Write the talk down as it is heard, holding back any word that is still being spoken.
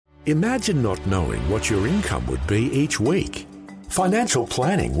Imagine not knowing what your income would be each week. Financial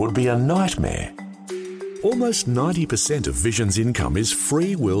planning would be a nightmare. Almost 90% of Vision's income is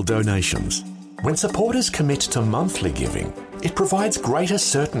free will donations. When supporters commit to monthly giving, it provides greater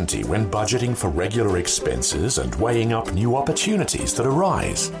certainty when budgeting for regular expenses and weighing up new opportunities that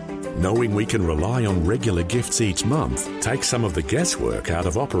arise. Knowing we can rely on regular gifts each month takes some of the guesswork out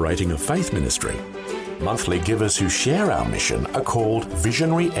of operating a faith ministry. Monthly givers who share our mission are called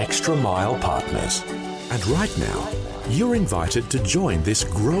Visionary Extra Mile Partners. And right now, you're invited to join this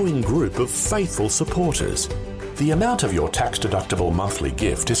growing group of faithful supporters. The amount of your tax-deductible monthly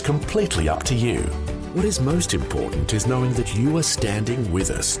gift is completely up to you. What is most important is knowing that you are standing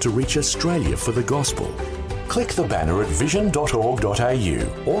with us to reach Australia for the gospel. Click the banner at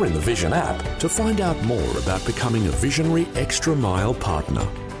vision.org.au or in the Vision app to find out more about becoming a Visionary Extra Mile partner.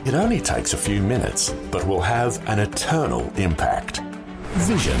 It only takes a few minutes, but will have an eternal impact.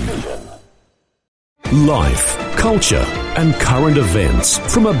 Vision. Life, culture, and current events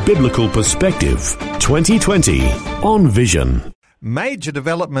from a biblical perspective. 2020 on Vision. Major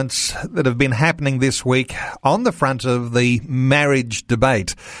developments that have been happening this week on the front of the marriage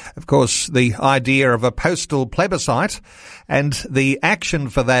debate. Of course, the idea of a postal plebiscite and the action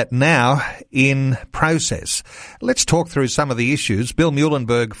for that now in process. Let's talk through some of the issues. Bill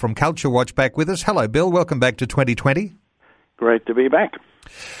Muhlenberg from Culture Watch back with us. Hello, Bill. Welcome back to 2020. Great to be back.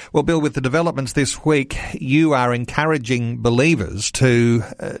 Well, Bill, with the developments this week, you are encouraging believers to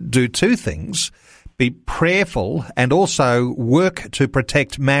do two things: be prayerful and also work to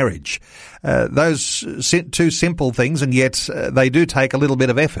protect marriage. Those two simple things, and yet they do take a little bit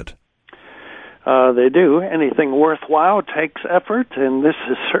of effort. They do. Anything worthwhile takes effort, and this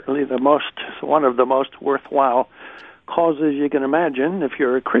is certainly one of the most worthwhile causes you can imagine. If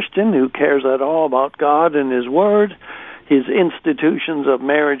you're a Christian who cares at all about God and His Word, His institutions of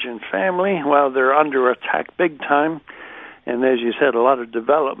marriage and family, well, they're under attack big time. And as you said, a lot of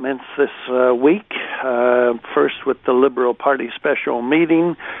developments this week. First with the Liberal Party special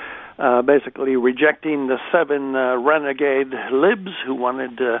meeting, basically rejecting the 7 renegade libs who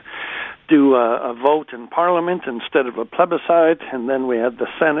wanted to do a vote in Parliament instead of a plebiscite. And then we had the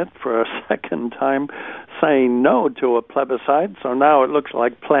Senate for a second time saying no to a plebiscite. So now it looks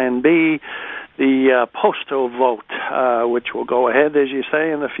like Plan B, the postal vote, which will go ahead, as you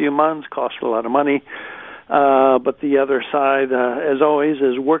say, in a few months, cost a lot of money. But the other side, as always,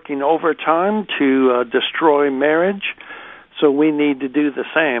 is working overtime to destroy marriage. So we need to do the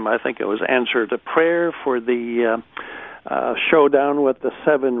same. I think it was answer to prayer for the showdown with the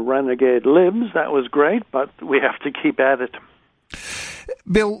 7 renegade libs. That was great, but we have to keep at it.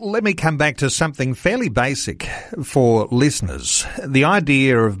 Bill, let me come back to something fairly basic for listeners. The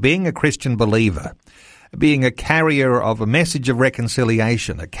idea of being a Christian believer, being a carrier of a message of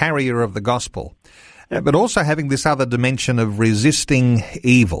reconciliation, a carrier of the gospel, but also having this other dimension of resisting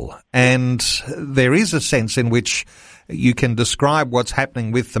evil. And there is a sense in which you can describe what's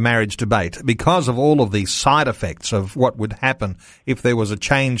happening with the marriage debate because of all of the side effects of what would happen if there was a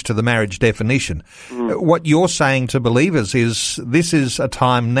change to the marriage definition. What you're saying to believers is this is a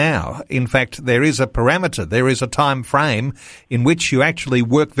time now. In fact, there is a parameter, there is a time frame in which you actually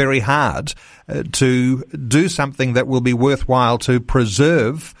work very hard to do something that will be worthwhile to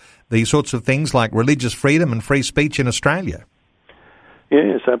preserve the sorts of things like religious freedom and free speech in Australia.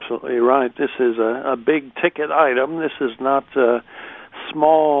 Yes, absolutely right. This is a big-ticket item. This is not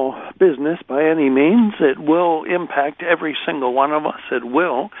small business by any means. It will impact every single one of us. It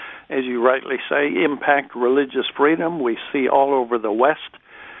will, as you rightly say, impact religious freedom. We see all over the West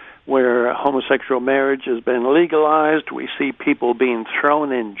where homosexual marriage has been legalized. We see people being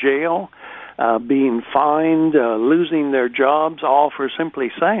thrown in jail, being fined, losing their jobs, all for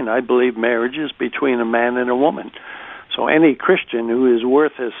simply saying, I believe marriage is between a man and a woman. So any Christian who is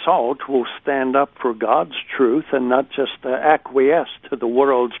worth his salt will stand up for God's truth and not just acquiesce to the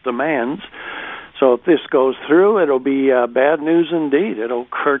world's demands. So if this goes through, it'll be bad news indeed. It'll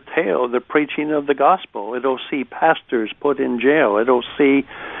curtail the preaching of the gospel. It'll see pastors put in jail. It'll see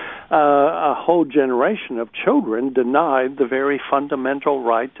a whole generation of children denied the very fundamental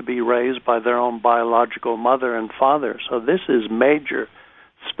right to be raised by their own biological mother and father. So this is major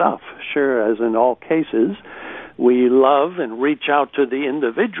stuff. Sure, as in all cases, we love and reach out to the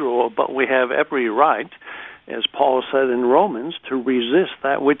individual, but we have every right, as Paul said in Romans, to resist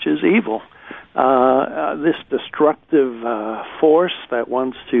that which is evil. This destructive force that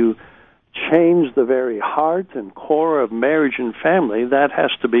wants to change the very heart and core of marriage and family, that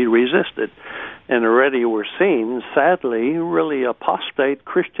has to be resisted. And already we're seeing, sadly, really apostate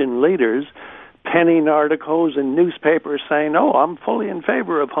Christian leaders penning articles in newspapers saying, "Oh, I'm fully in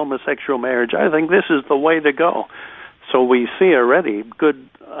favor of homosexual marriage. I think this is the way to go." So we see already good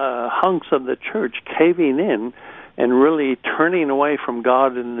hunks of the church caving in and really turning away from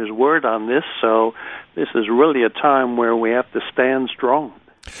God and His Word on this. So this is really a time where we have to stand strong.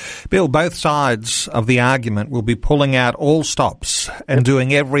 Bill, both sides of the argument will be pulling out all stops and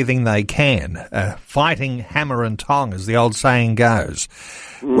doing everything they can, fighting hammer and tong, as the old saying goes.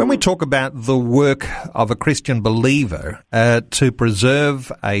 When we talk about the work of a Christian believer to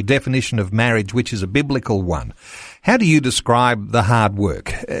preserve a definition of marriage which is a biblical one, how do you describe the hard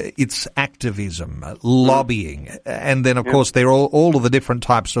work? It's activism, lobbying, and then, of course, there are all of the different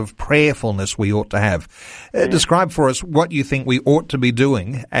types of prayerfulness we ought to have. Describe for us what you think we ought to be doing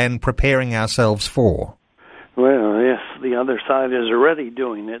and preparing ourselves for. Well, yes, the other side is already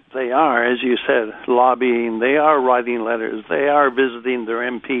doing it. They are, as you said, lobbying. They are writing letters. They are visiting their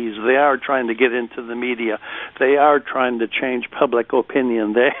MPs. They are trying to get into the media. They are trying to change public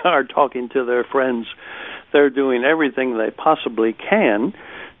opinion. They are talking to their friends. They're doing everything they possibly can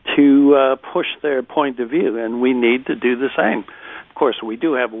to push their point of view, and we need to do the same. Of course, we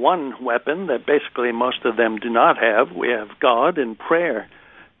do have one weapon that basically most of them do not have. We have God and prayer.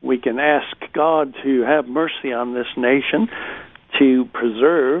 We can ask God to have mercy on this nation, to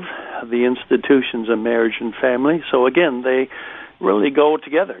preserve the institutions of marriage and family. So again, they really go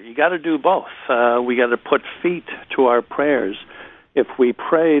together. You got to do both. We got to put feet to our prayers. If we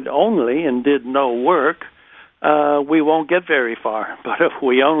prayed only and did no work, we won't get very far. But if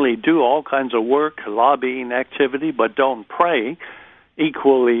we only do all kinds of work, lobbying activity, but don't pray,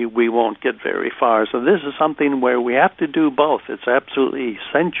 equally we won't get very far. So this is something where we have to do both. It's absolutely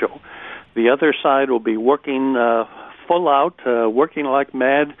essential. The other side will be working full out, working like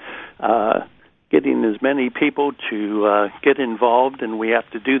mad, getting as many people to get involved, and we have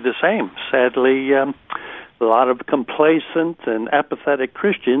to do the same. Sadly, a lot of complacent and apathetic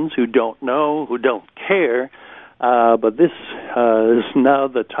Christians who don't know, who don't care, but this is now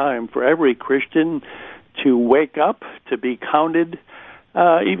the time for every Christian to wake up, to be counted,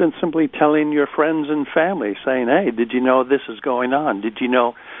 even simply telling your friends and family, saying, "Hey, did you know this is going on? Did you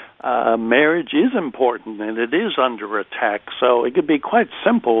know marriage is important and it is under attack?" So it could be quite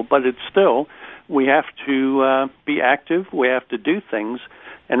simple, but it's still, we have to be active, we have to do things,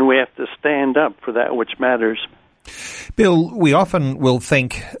 and we have to stand up for that which matters. Bill, we often will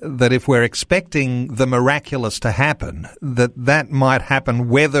think that if we're expecting the miraculous to happen, that might happen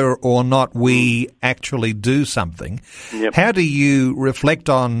whether or not we actually do something. Yep. How do you reflect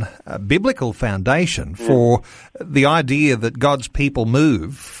on a biblical foundation for the idea that God's people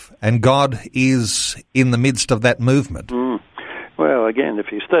move and God is in the midst of that movement? Well, again,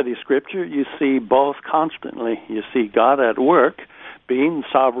 if you study Scripture, you see both constantly. You see God at work, being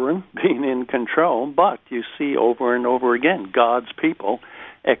sovereign, being in control, but you see over and over again God's people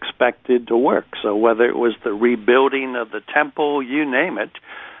expected to work. So whether it was the rebuilding of the temple, you name it,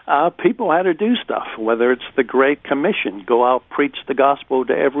 people had to do stuff. Whether it's the Great Commission, go out, preach the gospel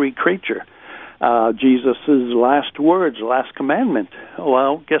to every creature. Jesus' last words, last commandment,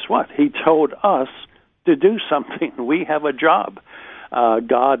 well, guess what? He told us to do something. We have a job.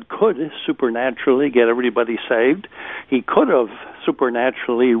 God could supernaturally get everybody saved. He could have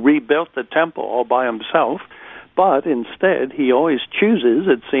supernaturally rebuilt the temple all by himself, but instead he always chooses,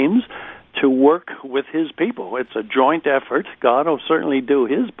 it seems, to work with his people. It's a joint effort. God will certainly do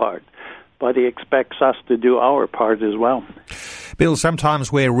his part, but he expects us to do our part as well. Bill,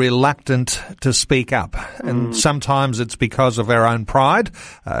 sometimes we're reluctant to speak up, and sometimes it's because of our own pride,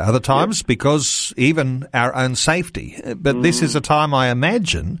 other times because even our own safety. But this is a time, I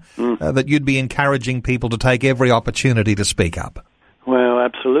imagine, that you'd be encouraging people to take every opportunity to speak up. Well,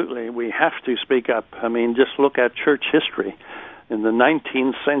 absolutely. We have to speak up. I mean, just look at church history. In the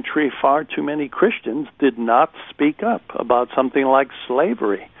 19th century, far too many Christians did not speak up about something like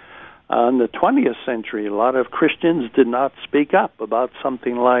slavery. In the 20th century, a lot of Christians did not speak up about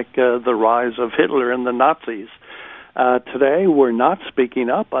something like the rise of Hitler and the Nazis. Today, we're not speaking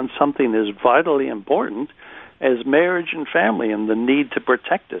up on something as vitally important as marriage and family and the need to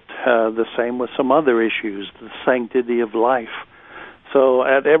protect it. The same with some other issues, the sanctity of life. So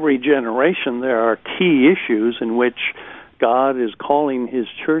at every generation, there are key issues in which God is calling his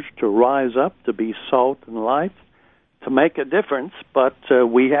church to rise up, to be salt and light, to make a difference, but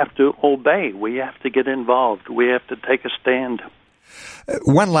we have to obey. We have to get involved. We have to take a stand.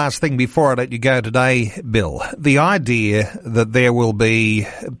 One last thing before I let you go today, Bill. The idea that there will be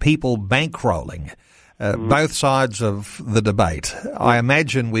people bankrolling both sides of the debate. I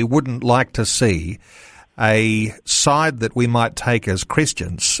imagine we wouldn't like to see a side that we might take as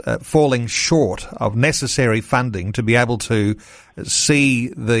Christians, falling short of necessary funding to be able to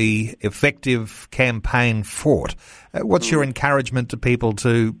see the effective campaign fought. What's your encouragement to people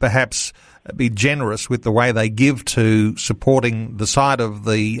to perhaps be generous with the way they give to supporting the side of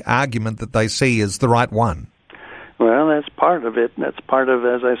the argument that they see as the right one? Well, that's part of it. That's part of,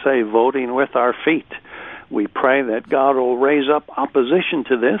 as I say, voting with our feet. We pray that God will raise up opposition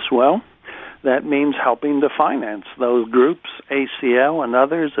to this. Well, that means helping to finance those groups, ACL and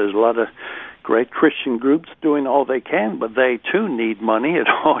others. There's a lot of great Christian groups doing all they can, but they too need money. It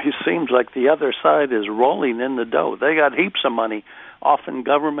always seems like the other side is rolling in the dough. They got heaps of money, often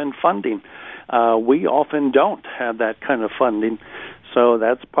government funding. We often don't have that kind of funding. So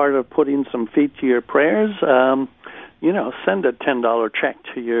that's part of putting some feet to your prayers. Send a $10 check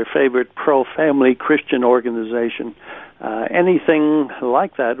to your favorite pro-family Christian organization. Anything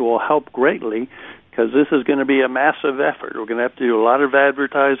like that will help greatly, because this is going to be a massive effort. We're going to have to do a lot of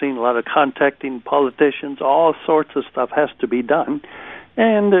advertising, a lot of contacting politicians. All sorts of stuff has to be done.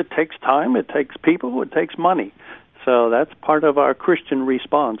 And it takes time, it takes people, it takes money. So that's part of our Christian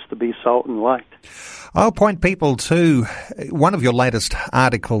response, to be salt and light. I'll point people to one of your latest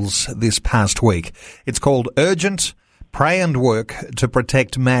articles this past week. It's called Urgent Pray and Work to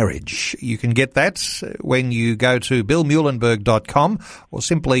Protect Marriage. You can get that when you go to billmuhlenberg.com or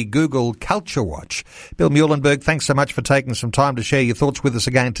simply Google Culture Watch. Bill Muhlenberg, thanks so much for taking some time to share your thoughts with us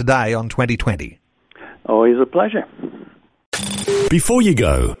again today on 2020. Always a pleasure. Before you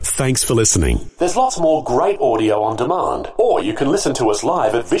go, thanks for listening. There's lots more great audio on demand, or you can listen to us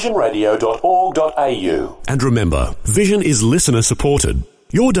live at visionradio.org.au. And remember, Vision is listener supported.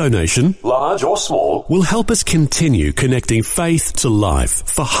 Your donation, large or small, will help us continue connecting faith to life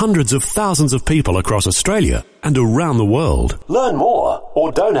for hundreds of thousands of people across Australia and around the world. Learn more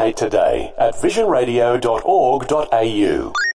or donate today at visionradio.org.au.